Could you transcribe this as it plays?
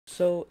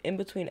So in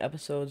between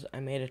episodes,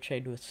 I made a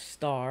trade with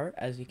Star,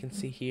 as you can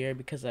see here,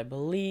 because I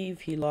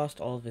believe he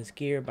lost all of his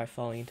gear by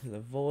falling into the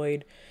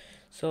void.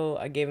 So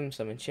I gave him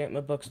some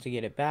enchantment books to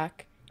get it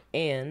back,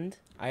 and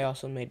I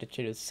also made a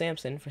trade with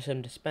Samson for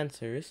some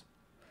dispensers,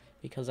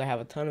 because I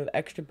have a ton of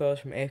extra bows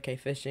from AFK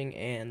Fishing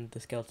and the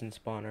skeleton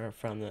spawner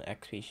from the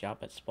XP shop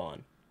at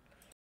spawn.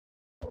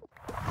 Okay,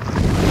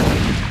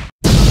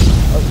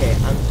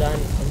 I'm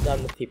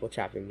done with people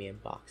trapping me in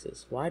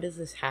boxes. Why does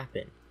this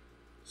happen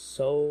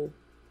so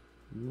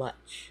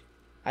much?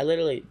 I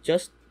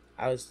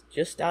was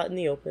just out in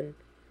the open,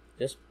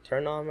 just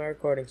turned on my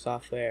recording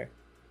software,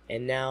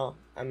 and now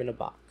I'm in a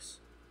box.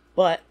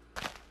 But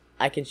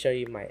I can show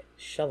you my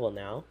shovel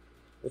now,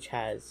 which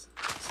has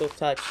Silk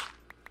Touch.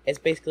 It's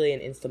basically an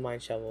insta-mine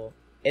shovel.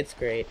 It's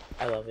great.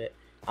 I love it.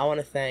 I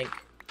want to thank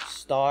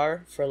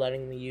Star for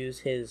letting me use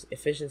his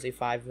efficiency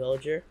 5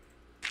 villager.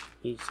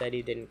 He said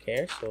he didn't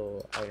care,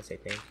 so I want to say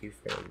thank you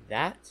for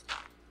that.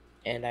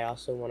 And I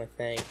also want to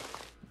thank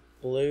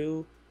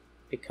Blue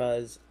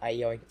because I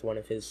yoinked one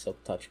of his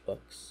Silk Touch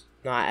books.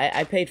 No,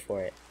 I paid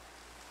for it,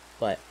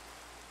 but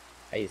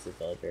I used his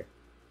villager.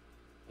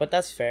 But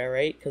that's fair,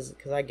 right? Because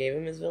I gave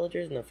him his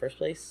villagers in the first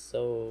place,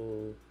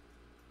 so...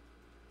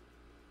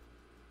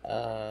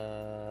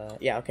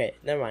 yeah, okay,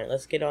 never mind.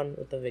 Let's get on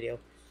with the video.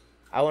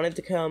 I wanted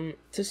to come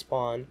to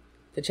spawn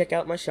to check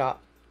out my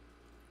shop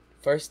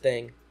first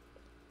thing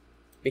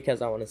because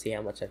I want to see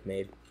how much I've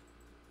made.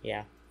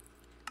 Yeah,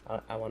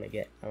 I want to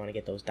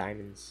get those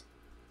diamonds,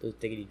 those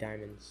diggity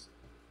diamonds.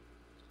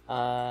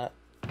 Let's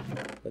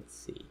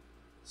see.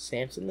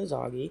 Samson the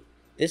Zoggy.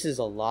 This is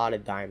a lot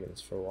of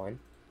diamonds for one.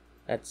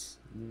 That's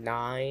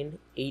 9,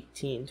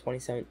 18,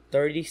 27,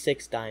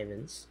 36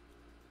 diamonds.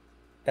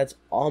 That's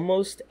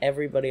almost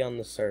everybody on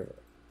the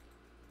server.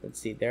 Let's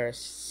see, there are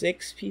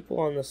 6 people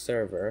on the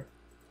server,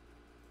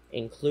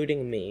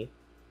 including me.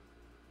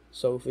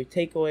 So if we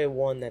take away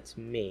one, that's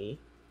me.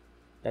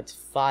 That's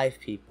 5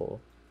 people.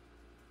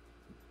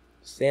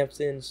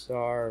 Samson,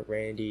 Star,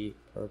 Randy,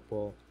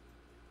 Purple.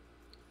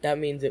 That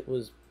means it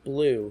was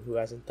Blue who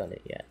hasn't done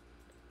it yet.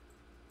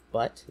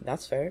 But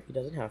that's fair, he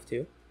doesn't have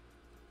to.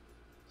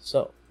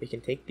 So we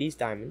can take these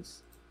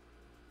diamonds,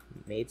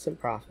 made some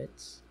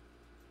profits.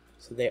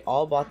 So they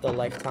all bought the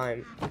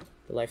lifetime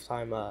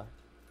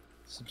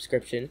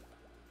subscription,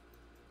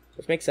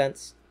 which makes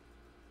sense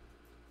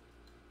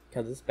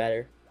because it's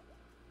better,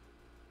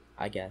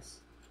 I guess.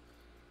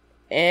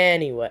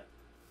 Anyway,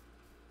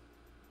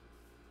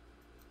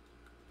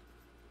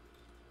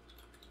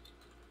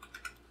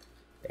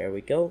 there we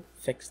go.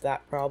 Fix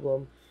that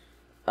problem.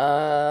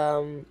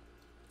 Now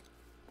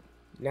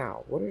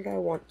what did I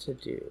want to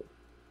do?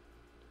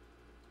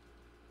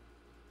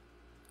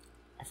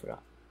 I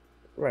forgot.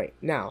 Right,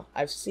 now,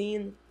 I've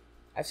seen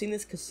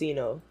this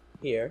casino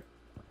here,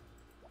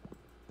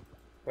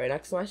 right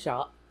next to my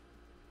shop.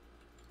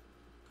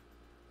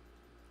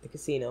 The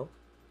casino.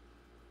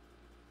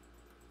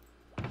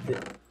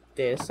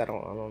 This, I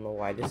don't know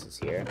why this is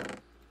here.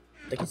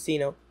 The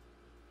casino,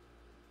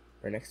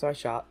 right next to our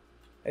shop.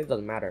 It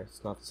doesn't matter,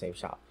 it's not the same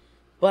shop.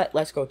 But,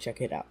 let's go check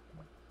it out.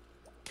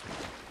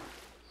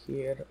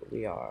 Here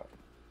we are.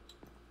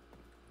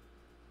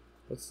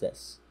 What's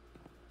this?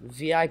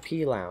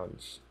 VIP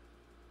lounge.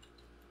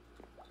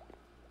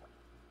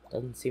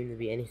 Doesn't seem to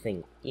be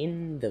anything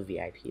in the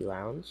VIP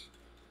lounge.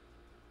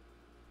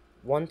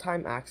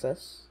 One-time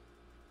access.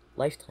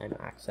 Lifetime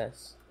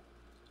access.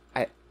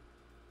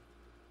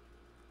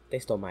 They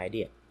stole my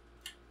idea.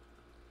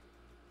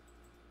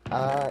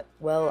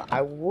 Well,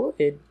 I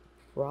would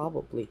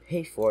probably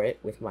pay for it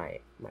with my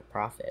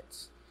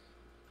profits.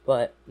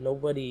 But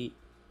nobody,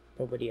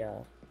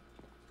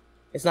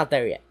 it's not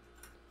there yet.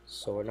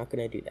 So we're not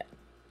gonna do that.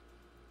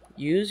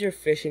 Use your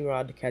fishing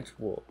rod to catch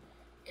wool.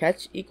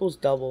 Catch equals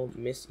double,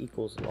 miss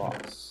equals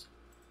loss.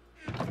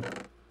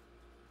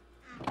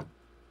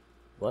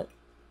 What?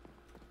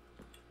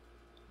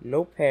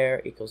 No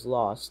pair equals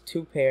loss.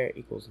 2 pair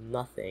equals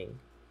nothing.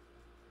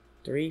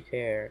 3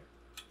 pair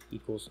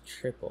equals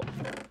triple.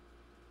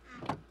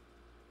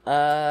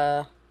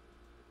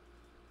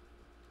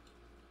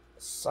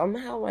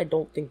 Somehow I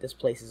don't think this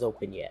place is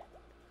open yet.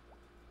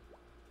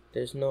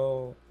 There's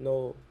no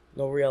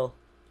real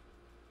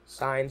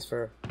signs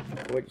for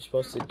what you're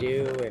supposed to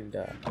do, and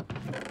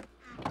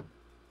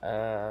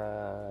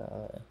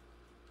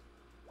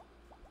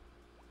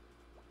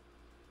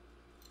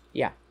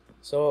yeah,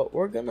 so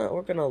we're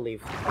gonna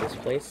leave this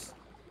place,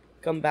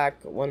 come back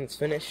when it's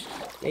finished,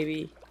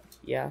 maybe.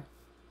 Yeah,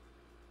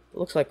 it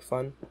looks like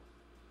fun,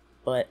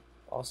 but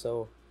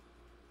also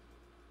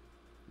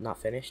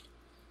not finished.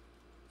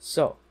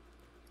 So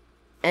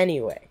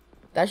anyway,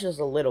 that's just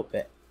a little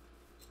bit.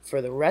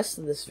 For the rest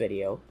of this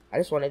video, I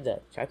just wanted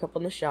to check up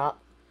on the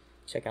shop,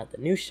 check out the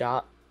new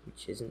shop,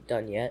 which isn't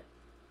done yet.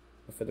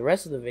 But for the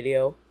rest of the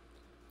video,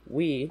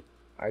 we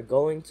are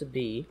going to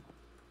be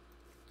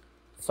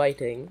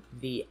fighting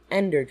the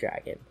Ender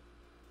Dragon.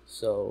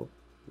 So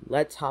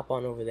let's hop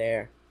on over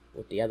there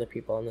with the other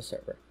people on the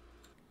server.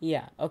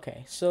 Yeah,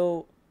 okay,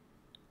 so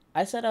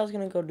I said I was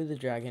gonna go do the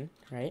dragon,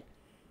 right?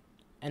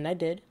 And I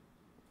did.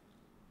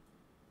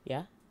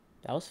 Yeah,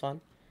 that was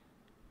fun.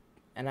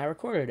 And I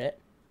recorded it.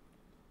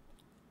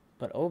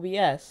 But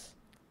OBS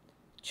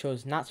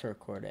chose not to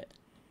record it.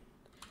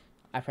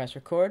 I pressed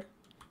record.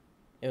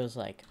 It was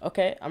like,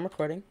 okay, I'm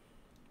recording.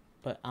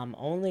 But I'm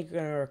only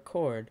going to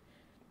record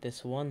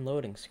this one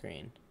loading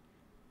screen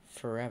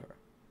forever.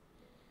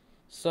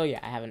 So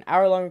yeah, I have an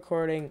hour-long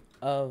recording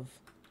of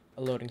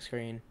a loading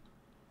screen.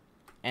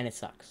 And it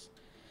sucks.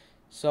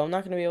 So I'm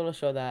not going to be able to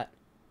show that.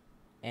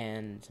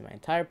 And my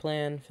entire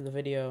plan for the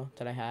video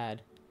that I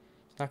had,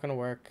 it's not going to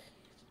work.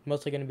 It's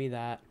mostly going to be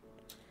that.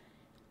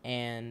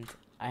 And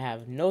I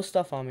have no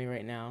stuff on me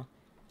right now.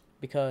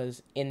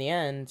 Because in the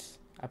end,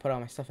 I put all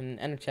my stuff in an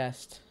ender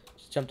chest.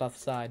 Just jumped off the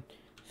side.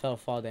 Fell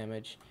fall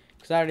damage.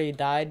 Because I already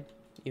died.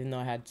 Even though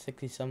I had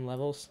 60-some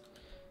levels.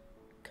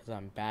 Because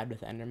I'm bad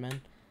with endermen.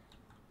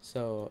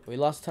 So we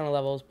lost a ton of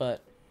levels.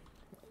 But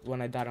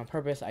when I died on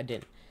purpose, I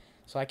didn't.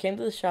 So I came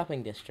to the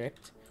shopping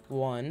district.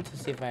 1, to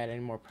see if I had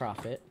any more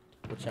profit.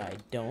 Which I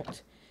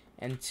don't.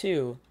 And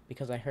 2,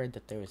 because I heard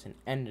that there was an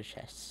ender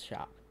chest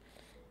shop.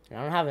 And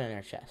I don't have an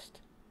ender chest.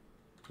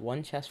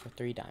 1 chest for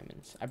 3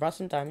 diamonds. I brought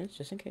some diamonds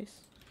just in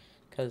case.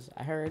 Because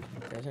I heard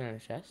there's an ender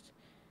chest.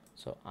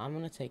 So I'm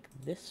going to take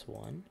this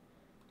one.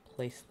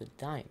 Place the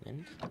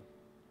diamond.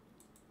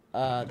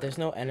 There's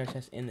no ender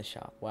chest in the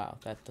shop. Wow,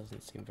 that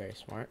doesn't seem very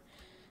smart.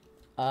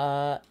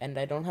 And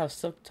I don't have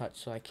silk touch,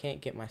 so I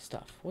can't get my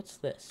stuff. What's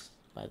this,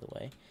 by the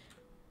way?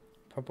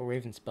 Purple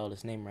Raven spelled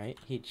his name right.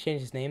 He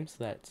changed his name, so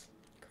that's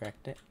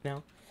correct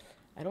now.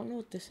 I don't know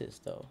what this is,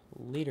 though.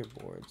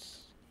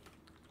 Leaderboards.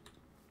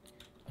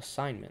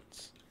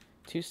 Assignments.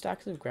 2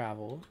 stacks of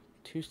gravel.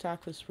 2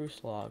 stacks of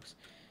spruce logs.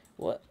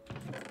 What?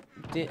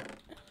 Did...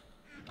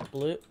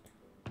 Blue...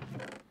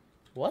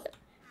 What?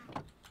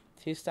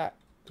 2 stacks...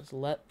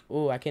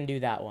 Ooh, I can do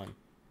that one.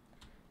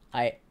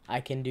 I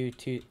can do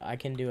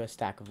a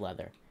stack of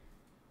leather.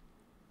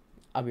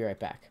 I'll be right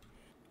back.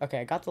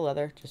 Okay, I got the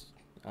leather. Just...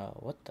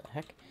 what the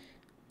heck?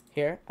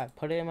 Here, I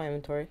put it in my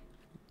inventory.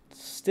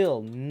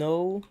 Still,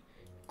 no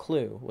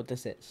clue what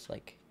this is.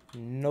 Like,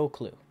 no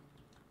clue.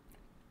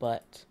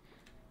 But,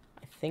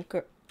 I think...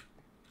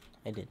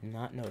 I did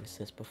not notice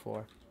this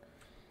before.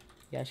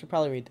 Yeah, I should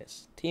probably read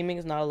this. Teaming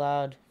is not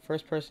allowed.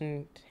 First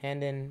person,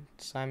 hand-in,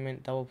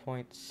 assignment, double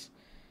points.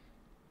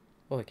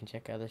 Oh, we can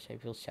check other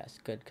people's chests.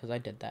 Good, because I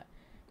did that.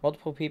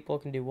 Multiple people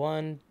can do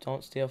 1.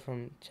 Don't steal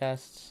from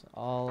chests.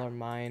 All are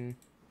mine.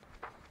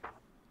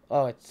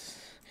 Oh, it's...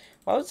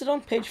 Why was it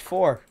on page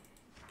 4?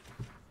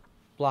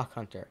 Block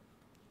Hunter.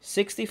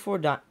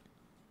 64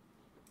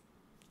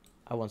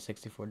 I won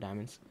 64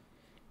 diamonds.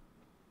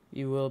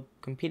 You will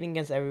competing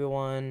against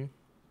everyone.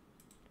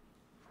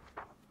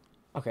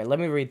 Okay, let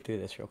me read through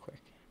this real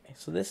quick. Okay,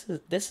 so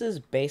this is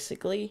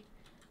basically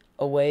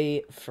a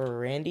way for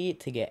Randy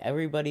to get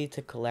everybody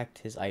to collect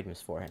his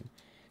items for him.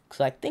 Because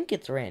I think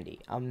it's Randy.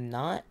 I'm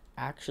not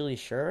actually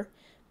sure.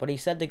 But he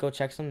said to go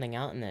check something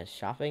out in the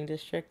shopping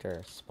district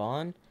or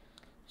spawn.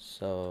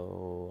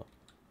 So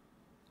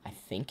I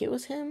think it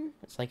was him.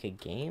 It's like a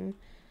game.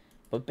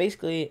 But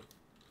basically,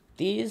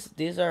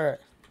 these are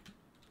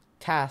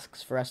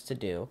tasks for us to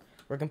do.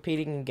 We're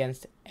competing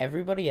against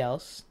everybody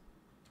else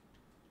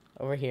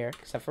over here,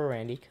 except for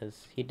Randy,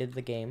 because he did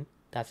the game.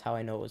 That's how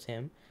I know it was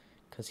him,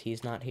 because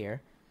he's not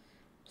here.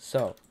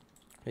 So,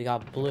 we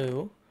got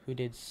Blue, who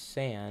did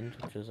sand,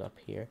 which was up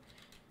here.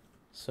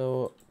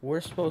 So,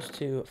 we're supposed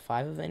to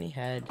 5 of any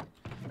head.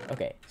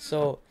 Okay,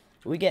 so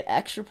we get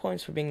extra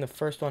points for being the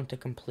first one to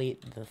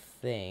complete the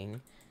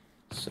thing.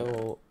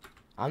 So,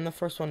 I'm the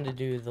first one to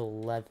do the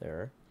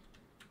leather.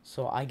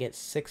 So, I get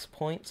 6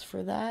 points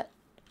for that.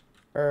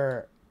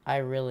 Or, I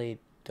really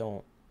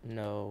don't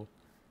know.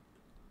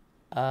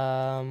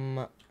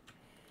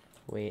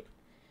 Wait.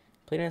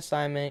 Complete an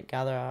assignment,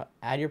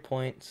 add your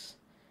points,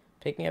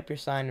 picking up your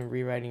sign, and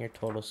rewriting your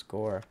total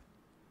score.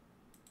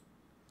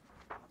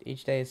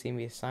 Each day is going to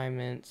be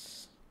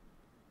assignments.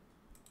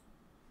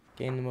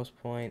 Gain the most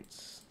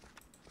points.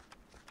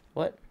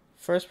 What?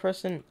 First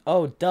person?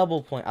 Oh,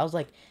 double point. I was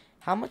like,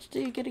 how much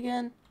do you get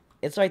again?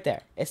 It's right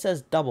there. It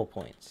says double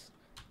points.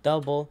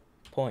 Double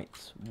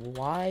points.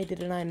 Why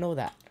didn't I know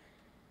that?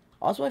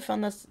 Also, I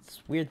found this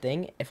weird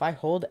thing. If I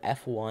hold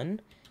F1,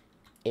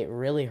 it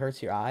really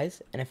hurts your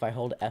eyes. And if I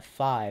hold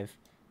F5,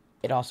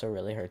 it also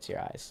really hurts your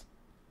eyes.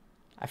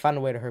 I found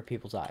a way to hurt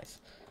people's eyes.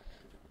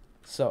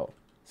 So,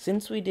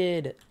 since we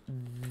did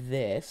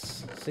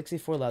this,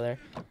 64 leather,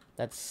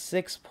 that's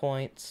 6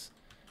 points,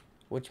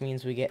 which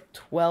means we get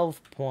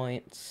 12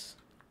 points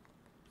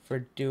for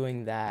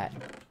doing that.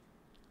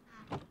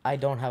 I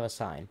don't have a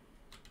sign.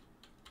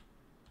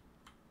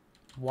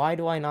 Why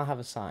do I not have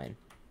a sign?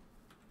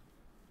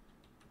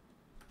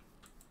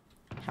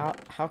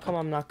 How come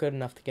I'm not good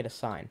enough to get a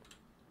sign?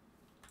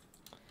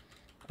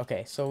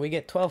 Okay, so we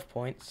get 12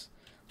 points.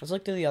 Let's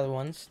look through the other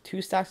ones.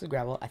 2 stacks of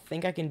gravel. I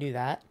think I can do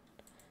that.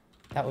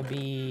 That would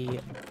be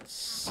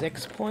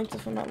 6 points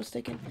if I'm not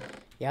mistaken.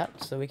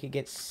 Yep, so we could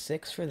get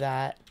 6 for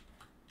that.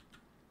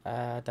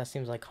 That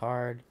seems like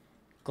hard.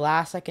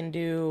 Glass I can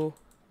do.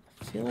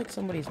 I feel like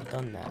somebody's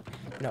done that.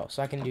 No,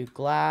 so I can do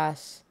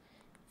glass,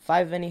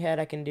 5 mini head,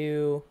 I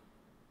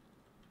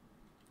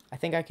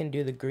think I can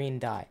do the green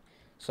dye.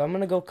 So I'm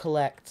gonna go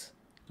collect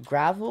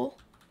gravel,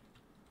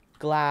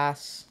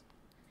 glass,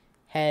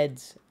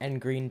 heads, and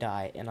green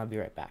dye, and I'll be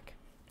right back.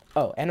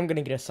 Oh, and I'm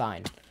gonna get a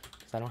sign,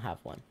 because I don't have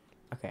one.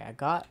 Okay, I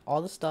got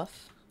all the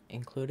stuff,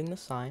 including the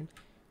sign.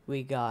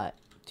 We got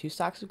 2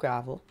 stacks of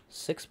gravel,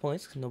 6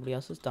 points, because nobody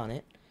else has done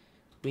it.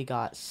 We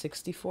got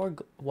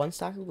 1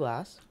 stack of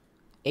glass,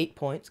 8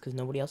 points, because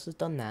nobody else has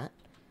done that.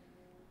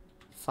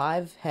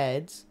 5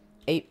 heads,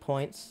 8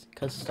 points,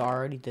 because Star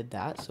already did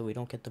that, so we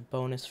don't get the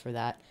bonus for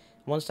that.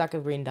 1 stack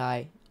of green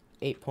dye,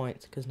 8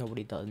 points, because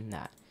nobody done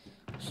that.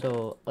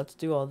 So let's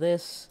do all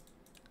this.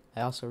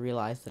 I also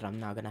realized that I'm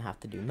now going to have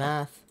to do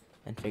math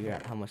and figure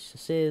out how much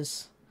this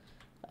is.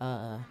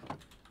 1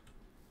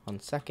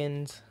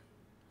 second.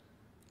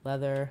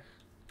 Leather.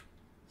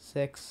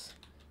 6.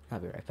 I'll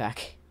be right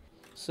back.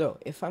 So,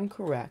 if I'm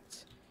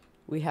correct,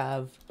 we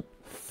have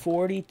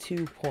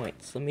 42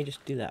 points. Let me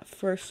just do that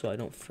first so I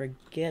don't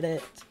forget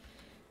it.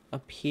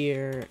 Up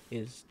here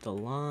is the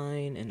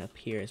line, and up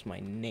here is my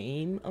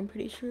name, I'm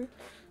pretty sure.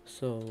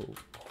 So,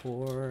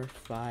 Core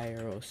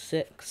Fire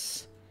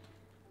 06.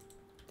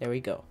 There we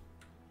go.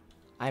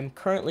 I'm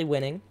currently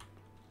winning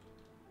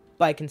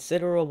by a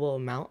considerable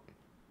amount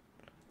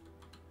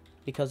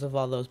because of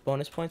all those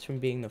bonus points from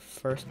being the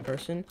first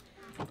person.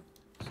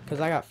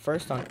 Because I got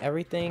first on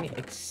everything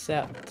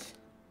except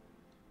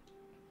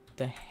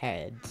the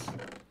heads.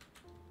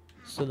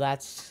 So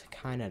that's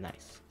kind of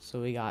nice.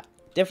 So we got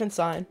different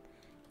sign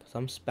because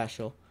I'm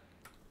special.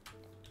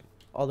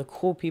 All the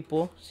cool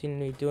people seem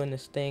to be doing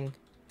this thing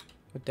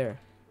with their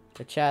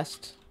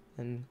chest,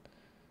 and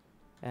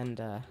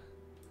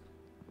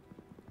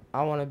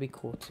I want to be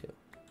cool too.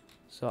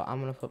 So I'm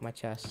gonna put my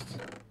chest.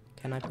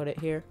 Can I put it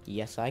here?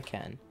 Yes, I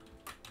can.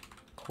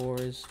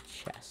 Core's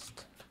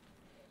chest.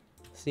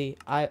 See,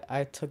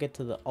 I took it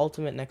to the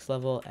ultimate next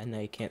level, and now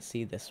you can't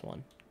see this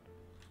one.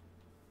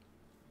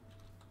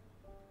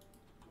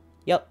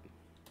 Yep.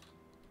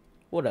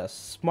 What a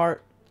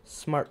smart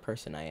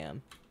person I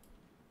am.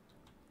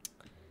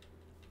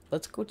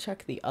 Let's go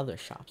check the other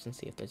shops and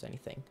see if there's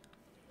anything.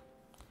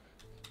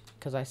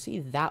 Because I see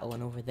that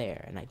one over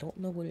there, and I don't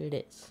know what it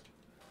is.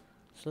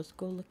 So let's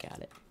go look at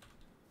it.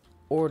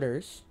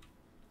 Orders.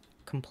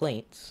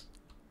 Complaints.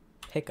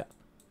 Pickup.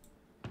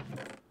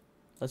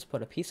 Let's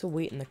put a piece of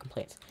wheat in the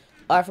complaints.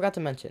 Oh, I forgot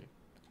to mention.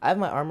 I have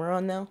my armor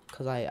on now,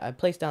 because I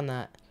placed down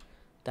that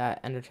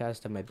ender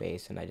chest at my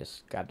base, and I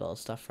just grabbed all the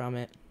stuff from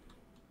it.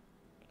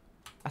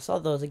 I saw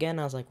those again, and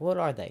I was like, what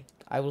are they?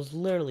 I was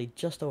literally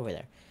just over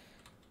there.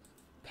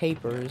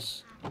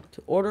 Papers.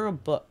 To order a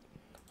book.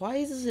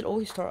 Why does it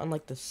always start on,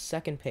 like, the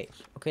second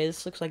page? Okay,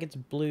 this looks like it's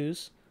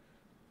Blue's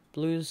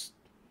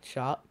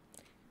shop.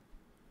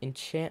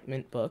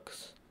 Enchantment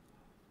books.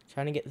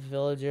 Trying to get the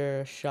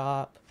villager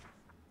shop.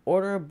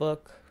 Order a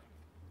book.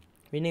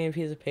 Rename a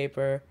piece of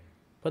paper.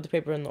 Put the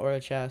paper in the order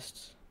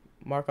chest.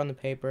 Mark on the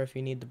paper if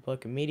you need the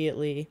book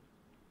immediately.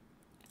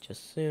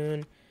 Just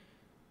soon.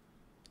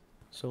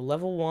 So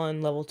level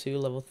 1, level 2,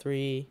 level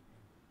 3.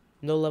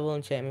 No level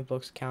enchantment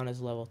books count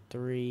as level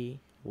 3.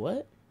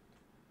 What?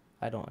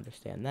 I don't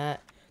understand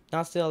that.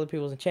 Not steal other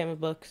people's enchantment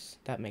books.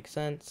 That makes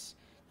sense.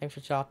 Thanks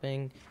for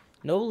shopping.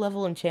 No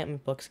level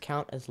enchantment books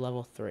count as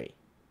level 3.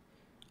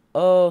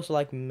 Oh, so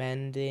like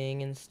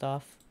mending and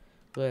stuff.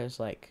 Where there's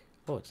like,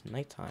 oh, it's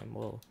nighttime.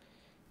 Whoa.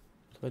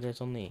 Where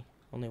there's only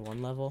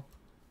 1 level.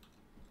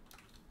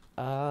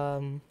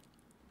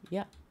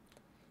 Yeah.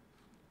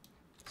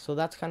 So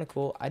that's kind of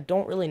cool. I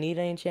don't really need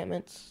any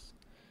enchantments.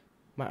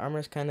 My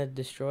armor's kind of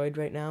destroyed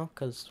right now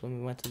because when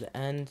we went to the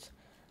end.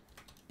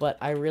 But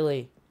I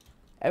really,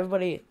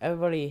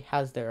 everybody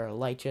has their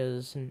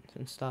elytras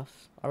and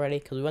stuff already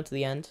because we went to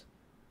the end,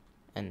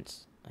 and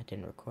I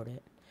didn't record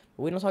it.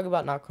 But we don't talk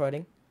about not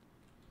recording.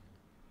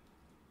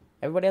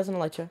 Everybody has an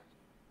elytra,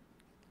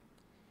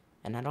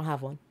 and I don't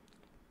have one,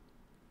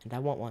 and I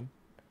want one.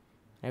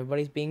 And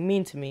everybody's being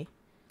mean to me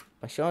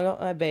by showing up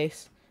my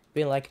base,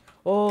 being like,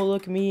 "Oh,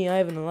 look at me, I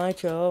have an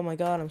elytra. Oh my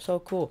God, I'm so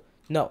cool."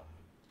 No,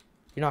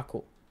 you're not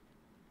cool.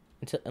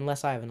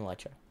 Unless I have an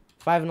elytra.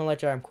 If I have an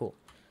elytra, I'm cool.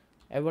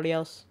 Everybody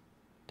else,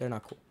 they're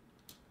not cool.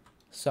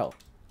 So,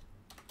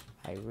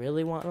 I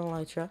really want an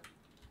elytra.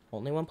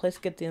 Only one place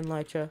to get the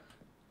elytra.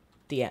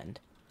 The end.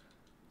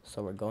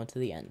 So we're going to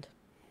the end.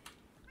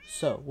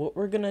 So, what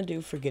we're going to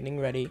do for getting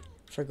ready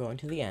for going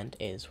to the end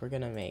is we're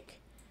going to make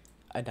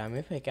a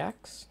diamond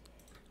pickaxe.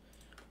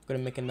 We're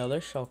going to make another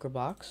shulker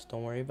box.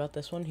 Don't worry about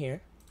this one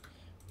here.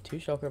 2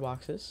 shulker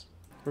boxes.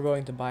 We're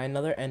going to buy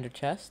another ender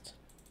chest.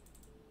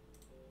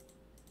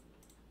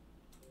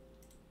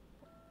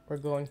 We're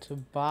going to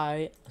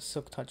buy a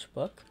Silk Touch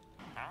book.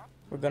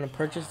 We're going to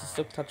purchase the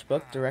Silk Touch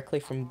book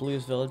directly from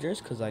Blue's villagers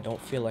because I don't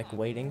feel like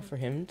waiting for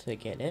him to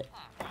get it.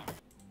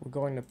 We're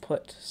going to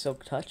put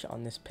Silk Touch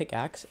on this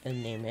pickaxe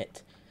and name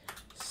it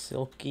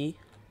Silky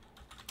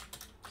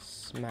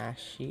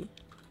Smashy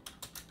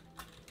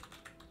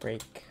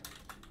Break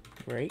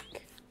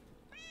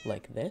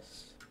like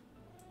this.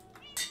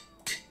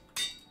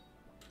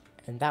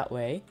 And that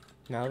way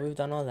Now that we've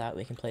done all that,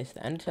 we can place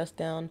the ender chest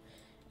down,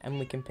 and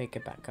we can pick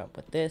it back up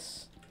with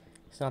this.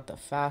 It's not the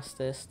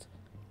fastest,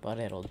 but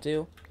it'll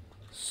do.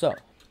 So,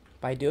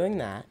 by doing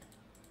that,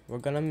 we're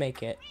going to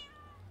make it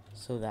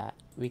so that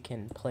we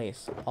can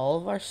place all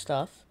of our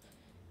stuff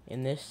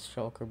in this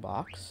shulker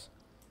box.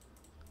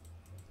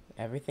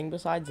 Everything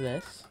besides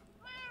this.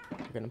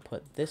 We're going to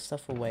put this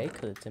stuff away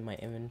because it's in my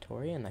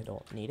inventory and I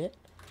don't need it.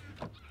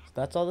 So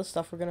that's all the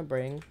stuff we're going to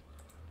bring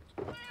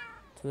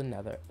to the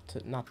nether,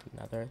 not the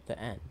nether, the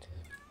end.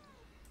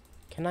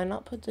 Can I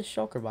not put this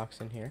shulker box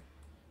in here?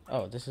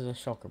 Oh, this is a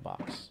shulker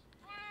box.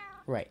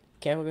 Right,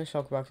 can't put a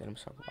shulker box in a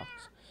shulker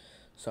box.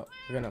 So,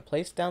 we're going to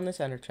place down this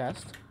ender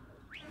chest.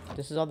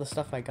 This is all the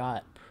stuff I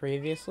got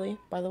previously,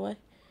 by the way.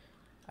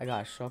 I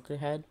got a shulker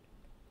head,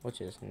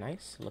 which is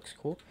nice, it looks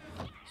cool.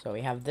 So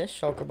we have this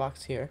shulker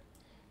box here.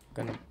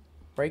 We're going to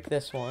break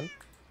this one,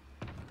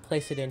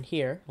 place it in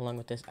here, along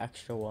with this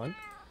extra one.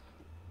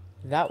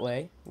 That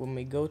way, when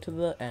we go to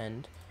the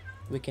end,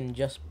 we can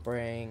just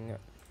bring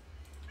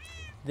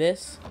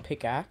this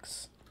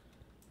pickaxe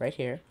right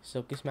here,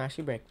 Silky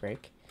Smashy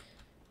Break,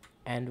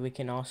 and we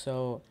can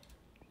also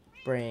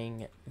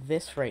bring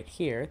this right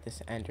here,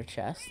 this ender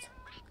chest.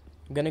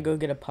 I'm gonna go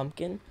get a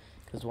pumpkin,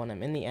 because when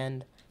I'm in the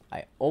end,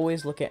 I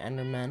always look at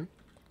endermen,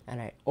 and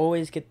I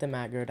always get them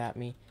aggroed at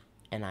me,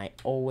 and I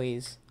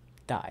always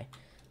die.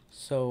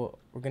 So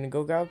we're gonna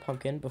go grab a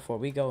pumpkin before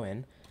we go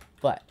in,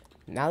 but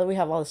now that we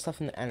have all the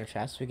stuff in the ender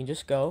chest, we can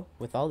just go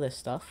with all this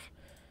stuff.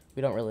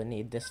 We don't really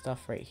need this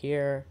stuff right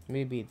here,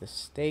 maybe the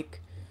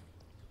steak.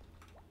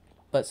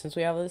 But since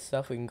we have all this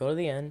stuff, we can go to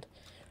the end.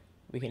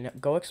 We can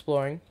go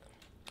exploring.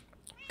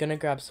 Gonna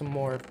grab some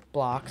more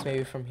blocks,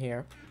 maybe from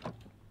here.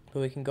 But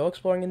we can go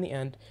exploring in the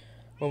end.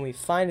 When we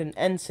find an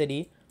end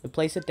city, we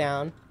place it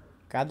down,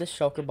 grab this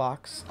shulker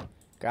box,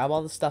 grab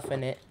all the stuff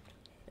in it,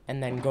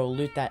 and then go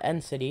loot that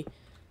end city,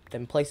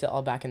 then place it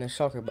all back in the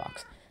shulker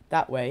box.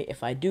 That way,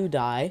 if I do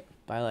die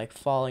by like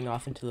falling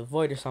off into the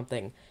void or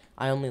something,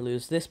 I only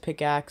lose this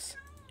pickaxe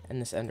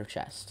and this ender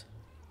chest.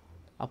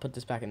 I'll put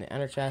this back in the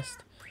ender chest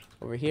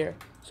over here,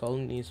 so I'll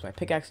only use my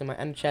pickaxe and my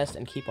ender chest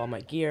and keep all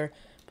my gear,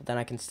 but then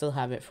I can still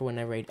have it for when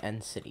I raid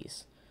end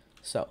cities.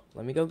 So,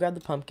 let me go grab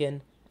the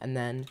pumpkin, and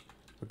then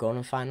we're going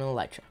to find an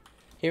elytra.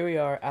 Here we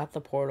are at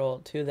the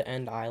portal to the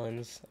end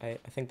islands. I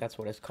think that's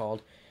what it's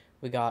called.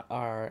 We got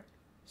our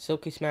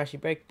Silky Smashy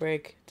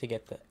Break to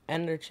get the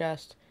ender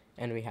chest,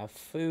 and we have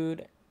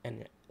food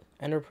and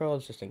ender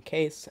pearls just in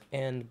case,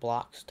 and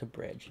blocks to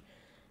bridge.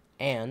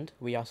 And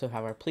we also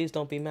have our Please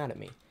Don't Be Mad at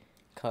Me,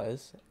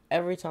 because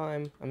every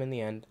time I'm in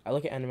the end, I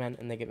look at endermen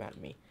and they get mad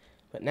at me.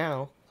 But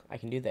now, I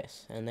can do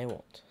this, and they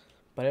won't.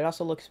 But it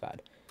also looks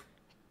bad.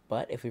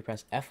 But if we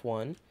press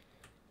F1,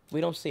 we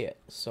don't see it.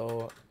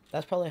 So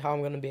that's probably how I'm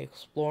going to be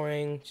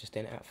exploring, just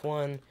in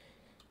F1.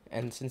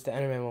 And since the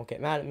enderman won't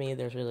get mad at me,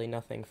 there's really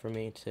nothing for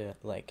me to,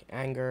 like,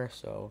 anger.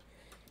 So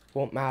it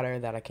won't matter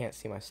that I can't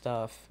see my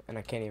stuff, and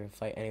I can't even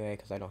fight anyway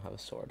because I don't have a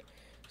sword.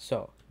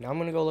 So now I'm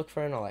going to go look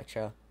for an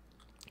elytra.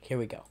 Here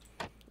we go.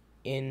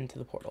 Into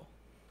the portal.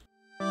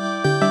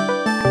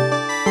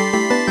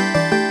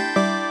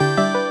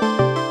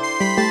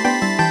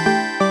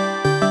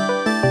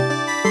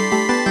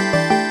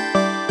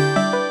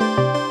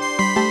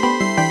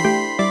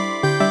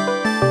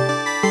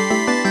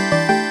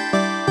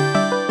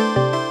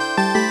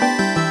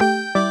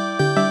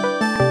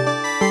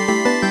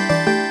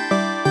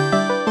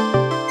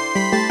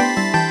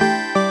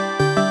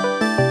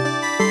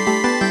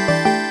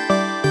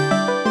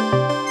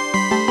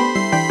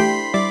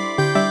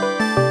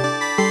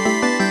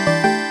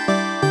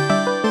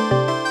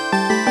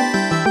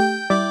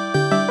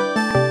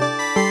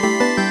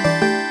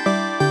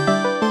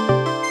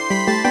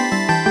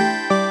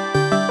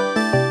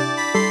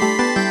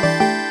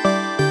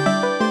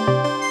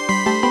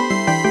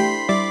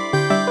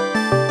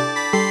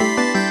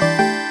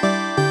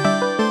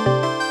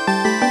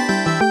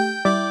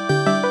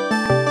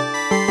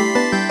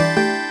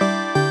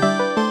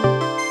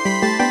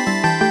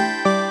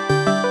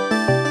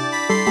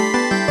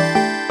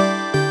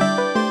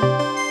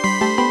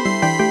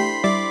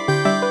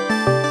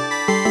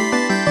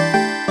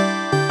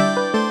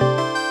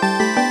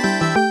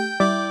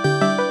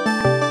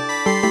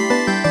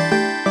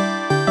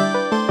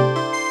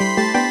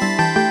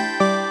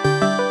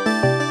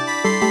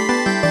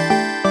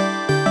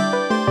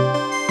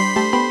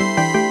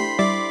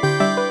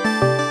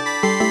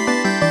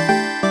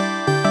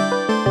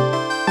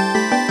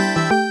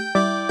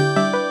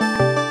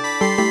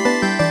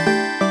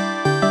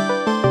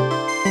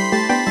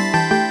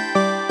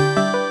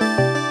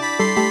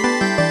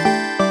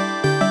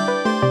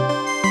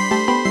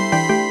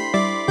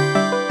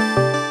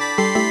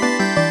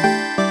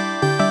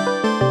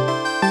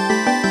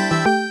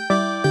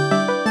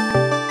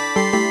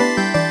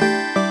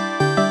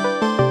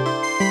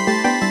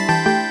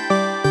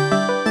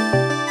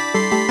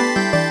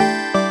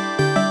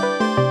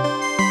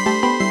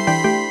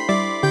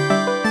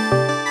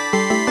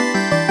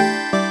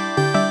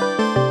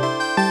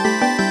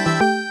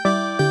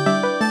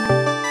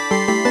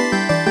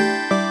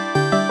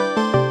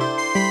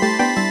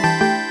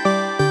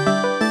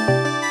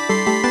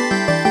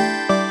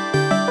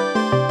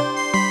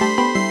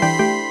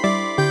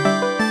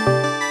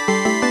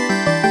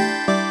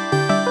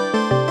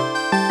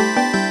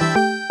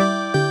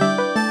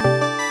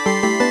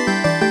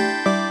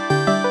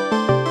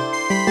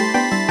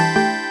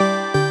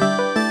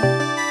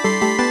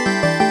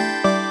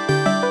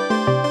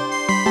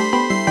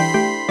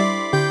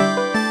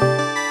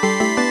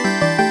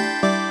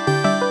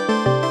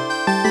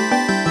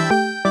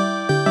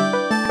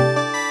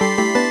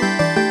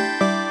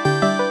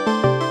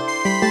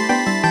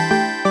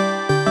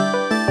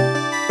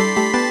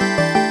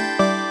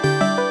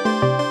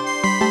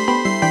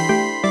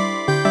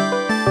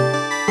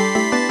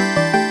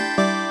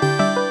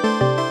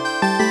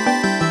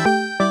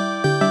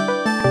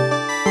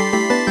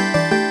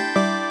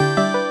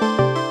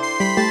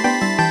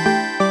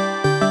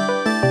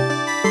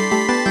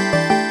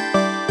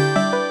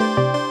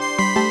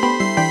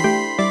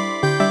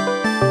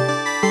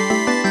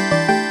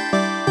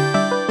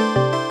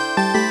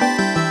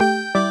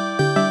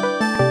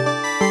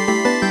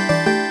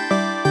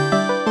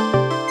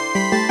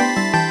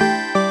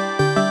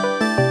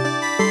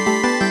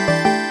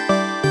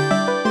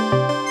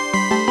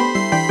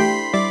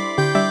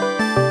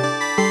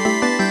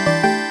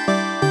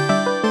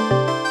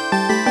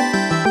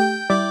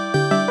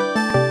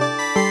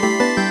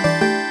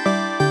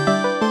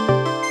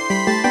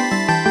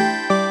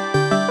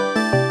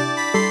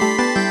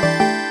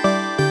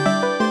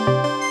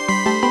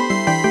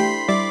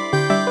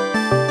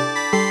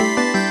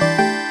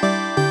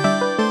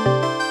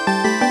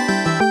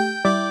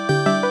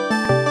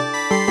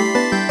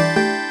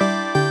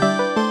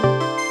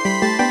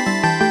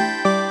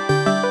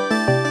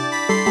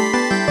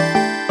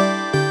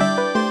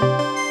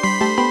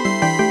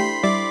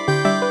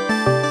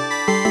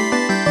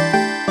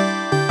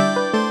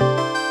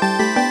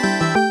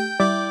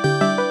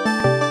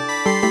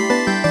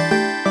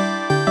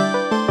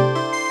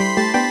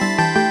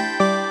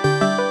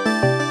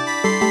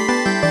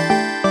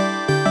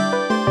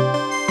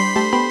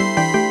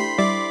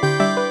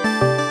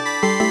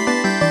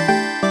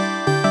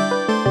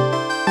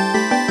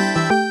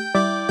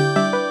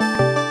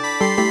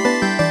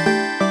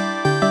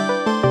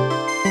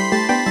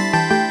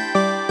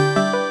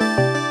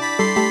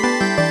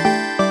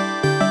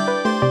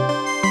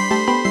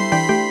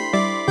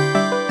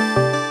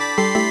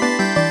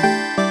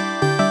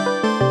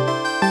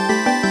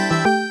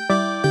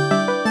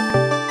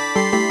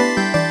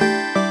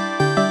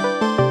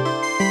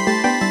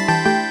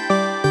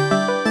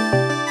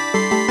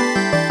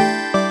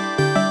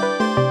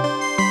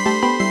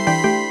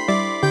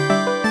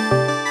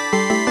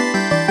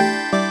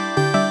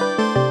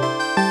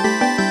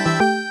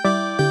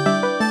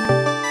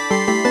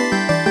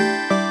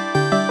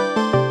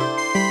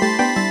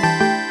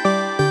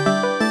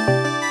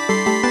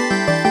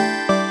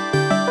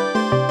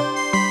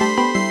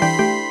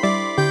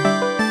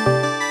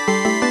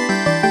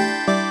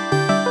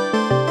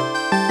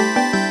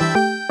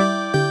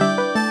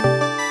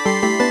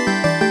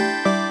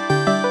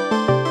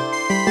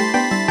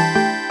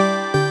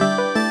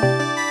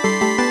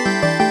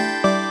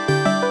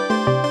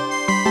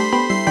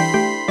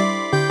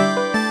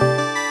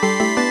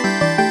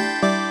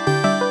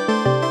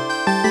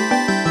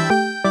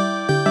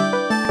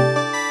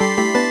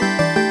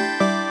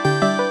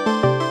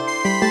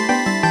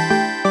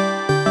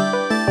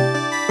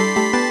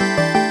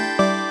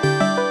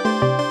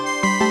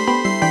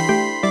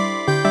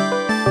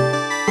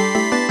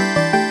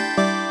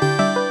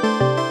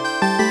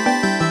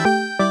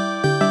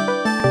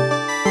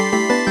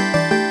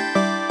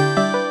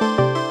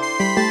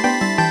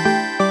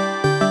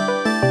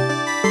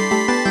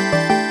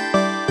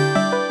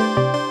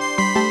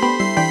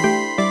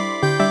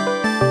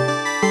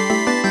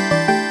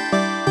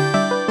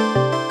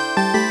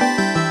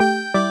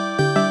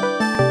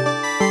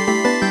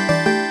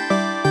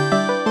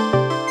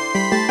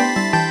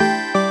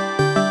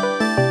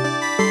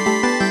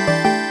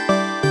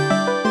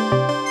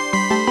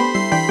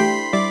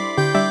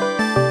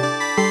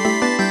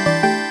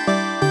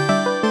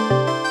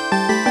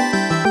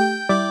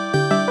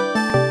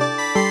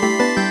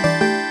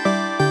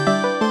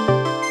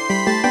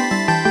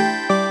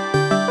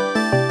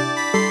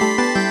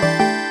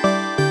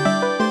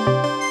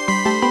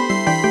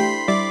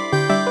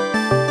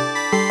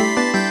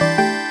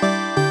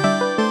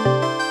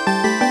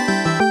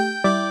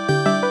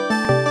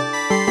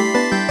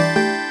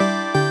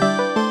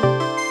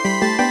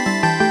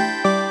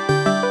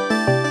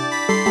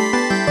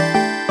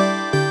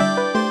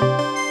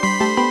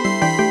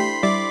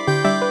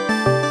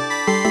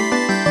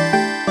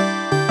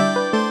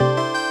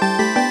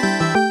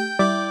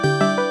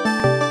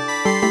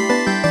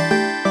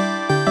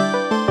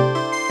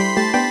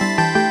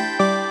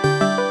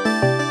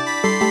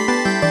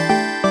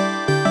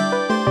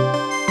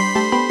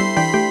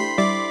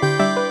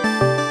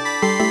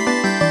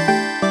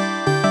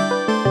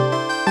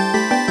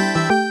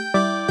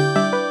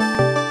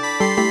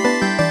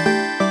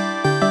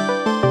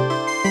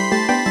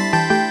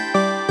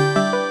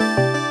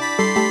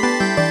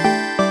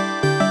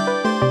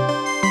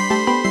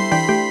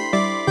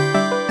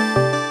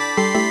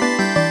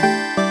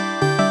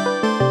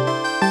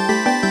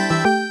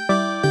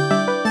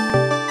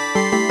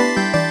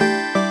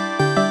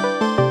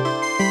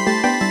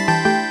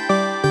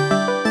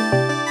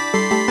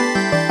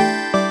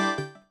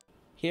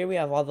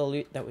 have all the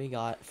loot that we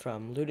got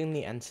from looting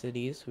the end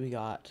cities. We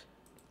got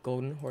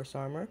golden horse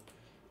armor,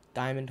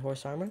 diamond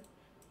horse armor,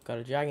 got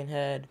a dragon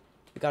head,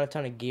 we got a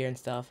ton of gear and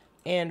stuff,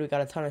 and we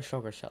got a ton of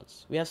shulker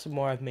shells. We have some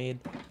more I've made.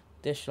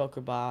 This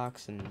shulker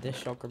box and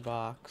this shulker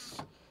box.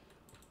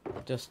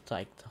 Just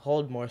like to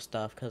hold more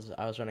stuff because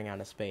I was running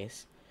out of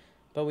space.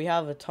 But we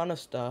have a ton of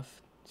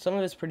stuff. Some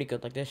of it's pretty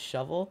good, like this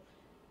shovel.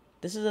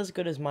 This is as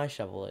good as my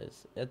shovel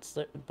is.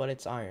 But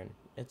it's iron.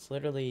 It's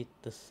literally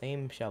the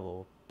same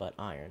shovel but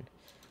iron.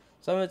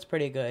 Some of it's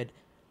pretty good.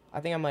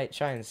 I think I might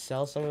try and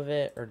sell some of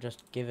it or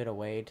just give it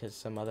away to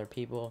some other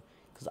people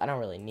because I don't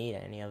really need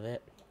any of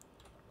it.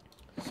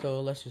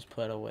 So let's just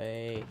put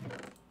away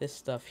this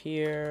stuff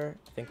here.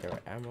 I think there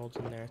are emeralds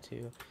in there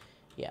too.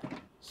 Yeah.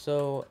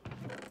 So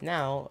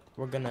now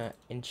we're gonna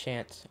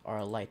enchant our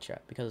elytra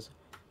because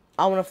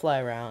I want to fly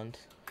around.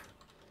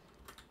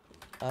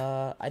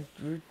 I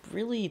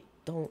really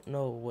don't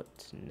know what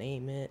to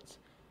name it.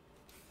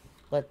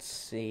 Let's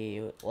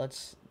see.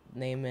 Let's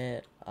name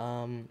it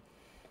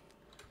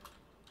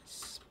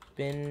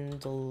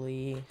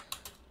spindly.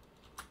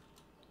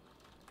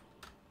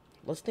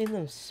 Let's name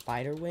them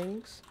spider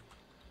wings.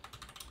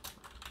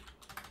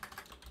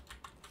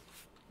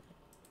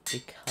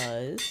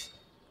 Because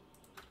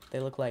they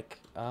look like,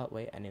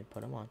 wait, I need to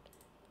put them on.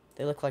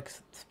 They look like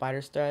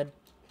spider's thread.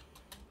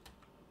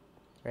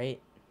 Right?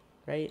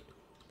 Right?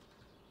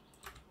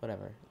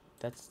 Whatever.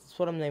 That's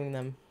what I'm naming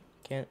them.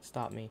 Can't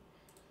stop me.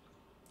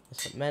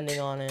 Let's put mending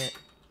on it.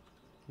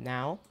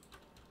 Now,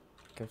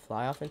 I can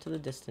fly off into the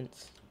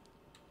distance.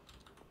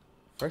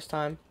 First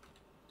time.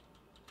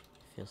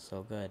 It feels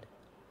so good.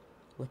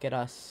 Look at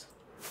us.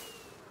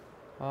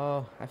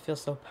 Oh, I feel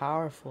so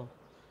powerful.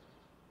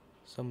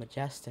 So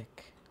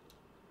majestic.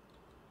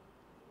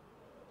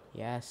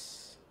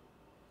 Yes.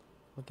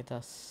 Look at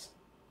us.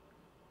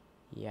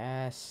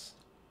 Yes.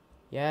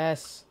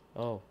 Yes.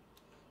 Oh,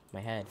 my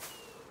head.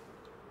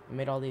 I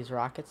made all these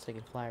rockets so I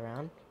can fly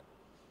around.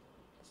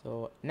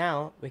 So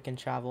now we can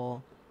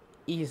travel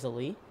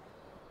easily.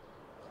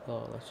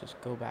 So let's just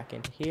go back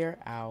into here.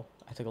 Ow.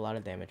 I took a lot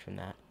of damage from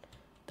that.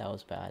 That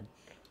was bad.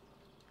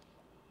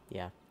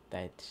 Yeah,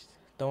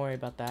 don't worry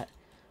about that.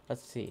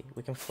 Let's see.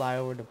 We can fly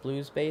over to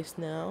Blue's base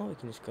now. We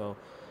can just go.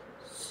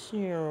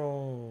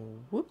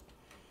 Whoop.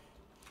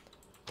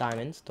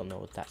 Diamonds. Don't know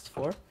what that's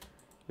for.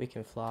 We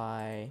can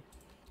fly.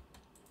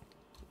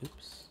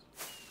 Oops.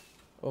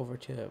 Over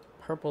to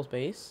Purple's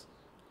base,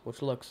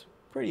 which looks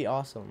pretty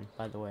awesome,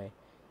 by the way.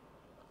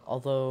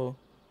 Although,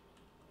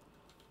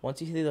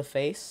 once you see the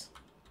face,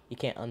 you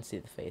can't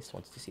unsee the face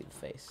once you see the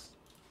face.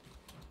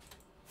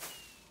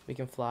 We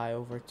can fly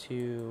over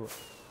to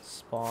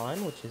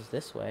Spawn, which is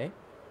this way.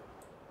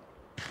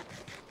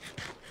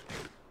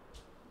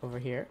 Over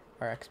here,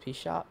 our XP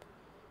shop.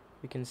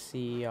 We can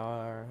see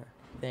our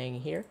thing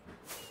here.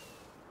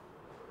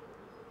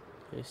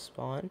 Here's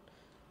Spawn.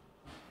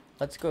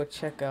 Let's go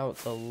check out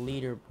the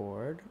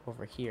leaderboard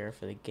over here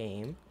for the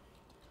game.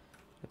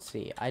 Let's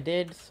see. I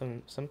did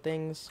some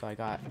things, so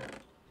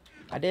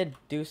I did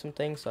do some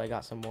things, so I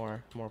got some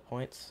more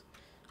points.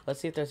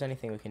 Let's see if there's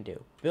anything we can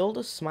do. Build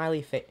a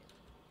smiley face.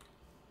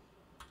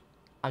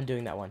 I'm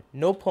doing that one.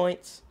 No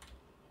points,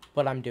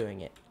 but I'm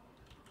doing it.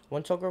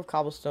 One choker of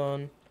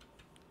cobblestone.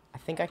 I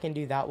think I can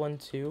do that one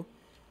too.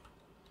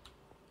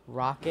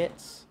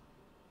 Rockets.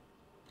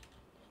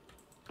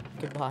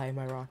 Goodbye,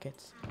 my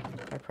rockets.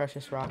 My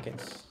precious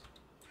rockets.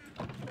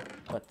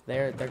 But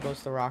there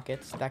goes the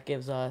rockets. That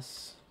gives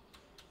us...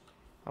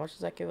 How much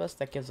does that give us?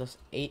 That gives us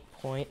 8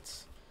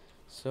 points.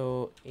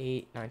 So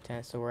 8, 9,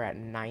 10. So we're at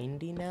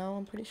 90 now,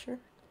 I'm pretty sure.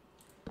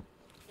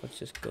 Let's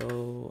just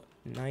go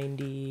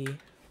 90,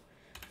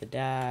 the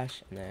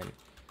dash, and then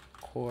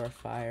core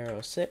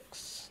fire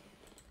 06.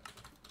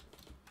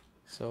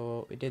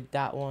 So we did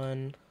that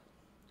one.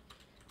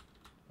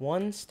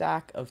 1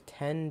 stack of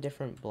 10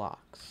 different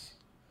blocks.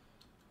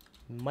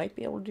 Might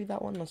be able to do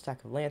that one. 1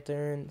 stack of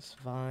lanterns,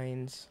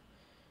 vines.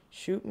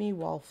 Shoot me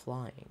while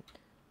flying.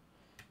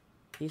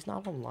 He's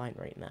not online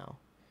right now.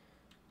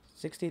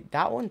 60.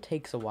 That one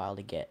takes a while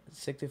to get.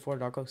 64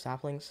 dark oak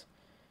saplings.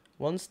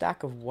 1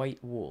 stack of white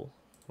wool.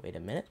 Wait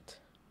a minute.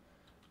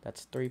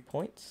 That's 3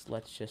 points.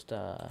 Let's just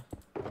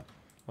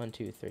 1,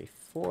 2, 3,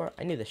 4.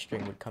 I knew the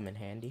string would come in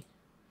handy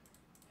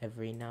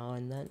every now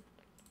and then.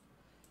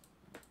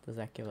 Does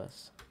that give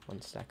us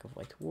 1 stack of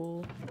white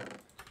wool?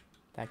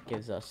 That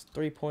gives us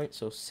 3 points,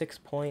 so 6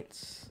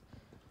 points.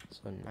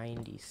 So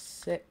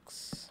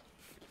 96.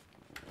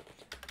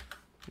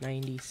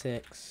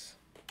 96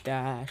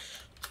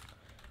 dash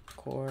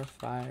core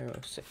fire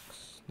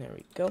 06. There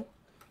we go.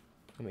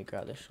 Let me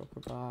grab the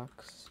shulker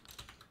box.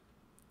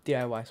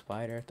 DIY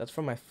spider. That's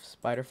from my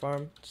spider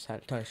farm. Just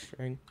had a ton of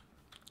string.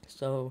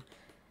 So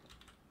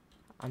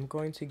I'm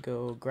going to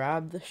go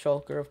grab the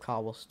shulker of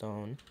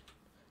cobblestone,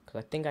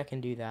 because I think I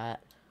can do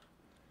that.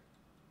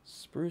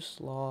 Spruce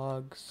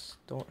logs,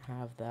 don't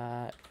have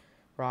that.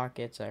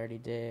 Rockets, I already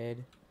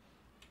did.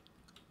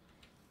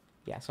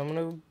 Yeah, so I'm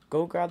gonna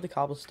go grab the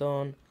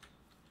cobblestone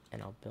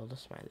and I'll build a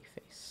smiley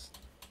face.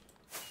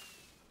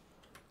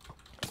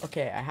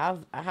 Okay, I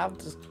have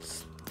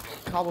this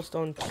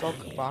cobblestone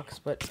shulker box,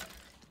 but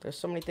there's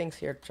so many things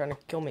here trying to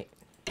kill me.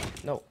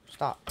 No,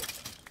 stop.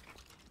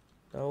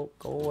 No,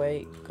 go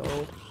away.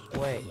 Go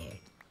away.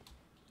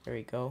 There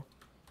we go.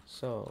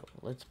 So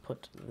let's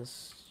put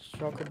this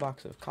shulker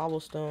box of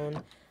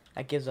cobblestone.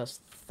 That gives us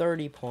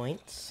 30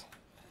 points.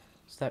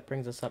 So that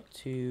brings us up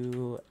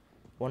to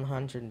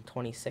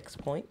 126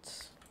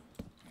 points.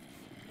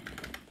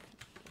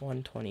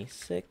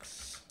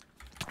 126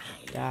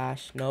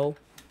 dash no.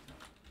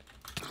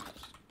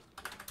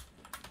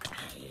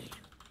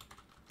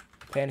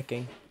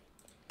 Panicking.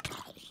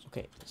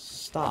 Okay,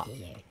 stop.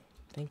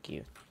 Thank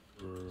you.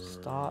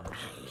 Stop.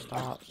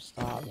 Stop.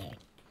 Stop.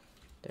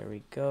 There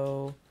we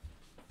go.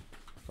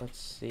 Let's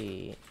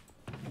see.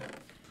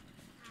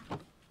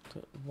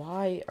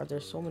 Why are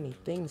there so many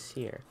things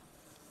here?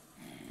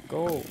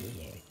 Go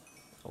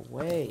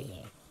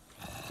away.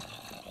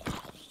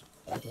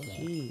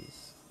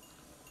 Jeez.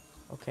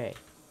 Okay.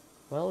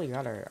 Well, we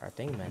got our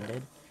thing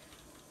mended.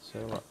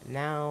 So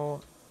now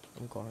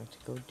I'm going to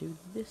go do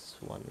this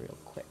one real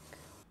quick.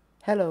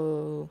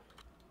 Hello.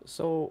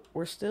 So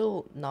we're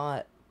still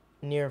not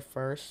near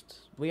first.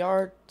 We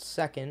are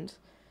second.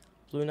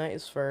 Blue Knight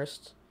is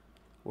first.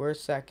 We're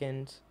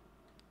second.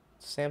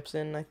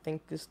 Samson, I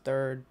think, is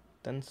third.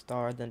 Then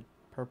Star, then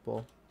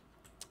Purple.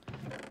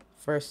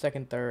 First,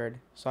 second, third.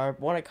 So I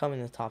want to come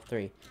in the top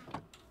 3.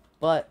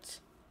 But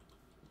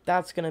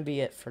that's gonna be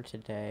it for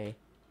today.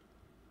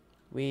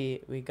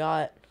 We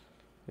got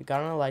an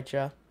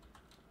elytra.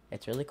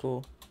 It's really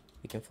cool.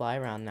 We can fly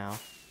around now.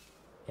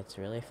 It's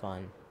really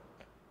fun.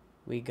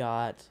 We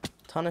got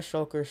a ton of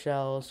shulker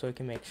shells, so we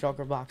can make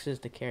shulker boxes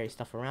to carry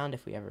stuff around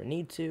if we ever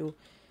need to.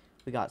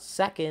 We got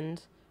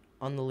second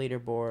on the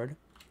leaderboard.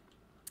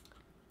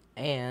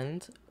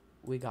 And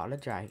we got a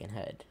dragon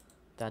head.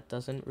 That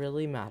doesn't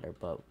really matter,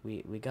 but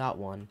we got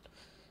one.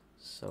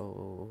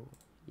 So,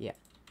 yeah.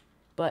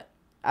 But,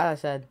 as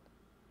I said,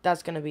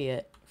 that's going to be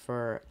it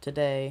for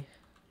today.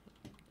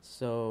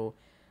 So,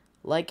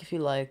 like if you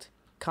liked,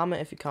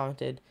 comment if you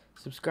commented,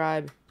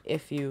 subscribe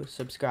if you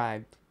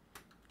subscribed.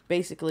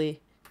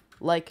 Basically,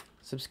 like,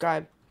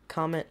 subscribe,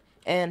 comment,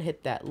 and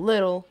hit that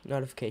little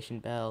notification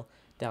bell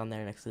down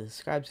there next to the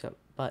subscribe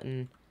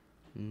button.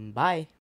 Bye.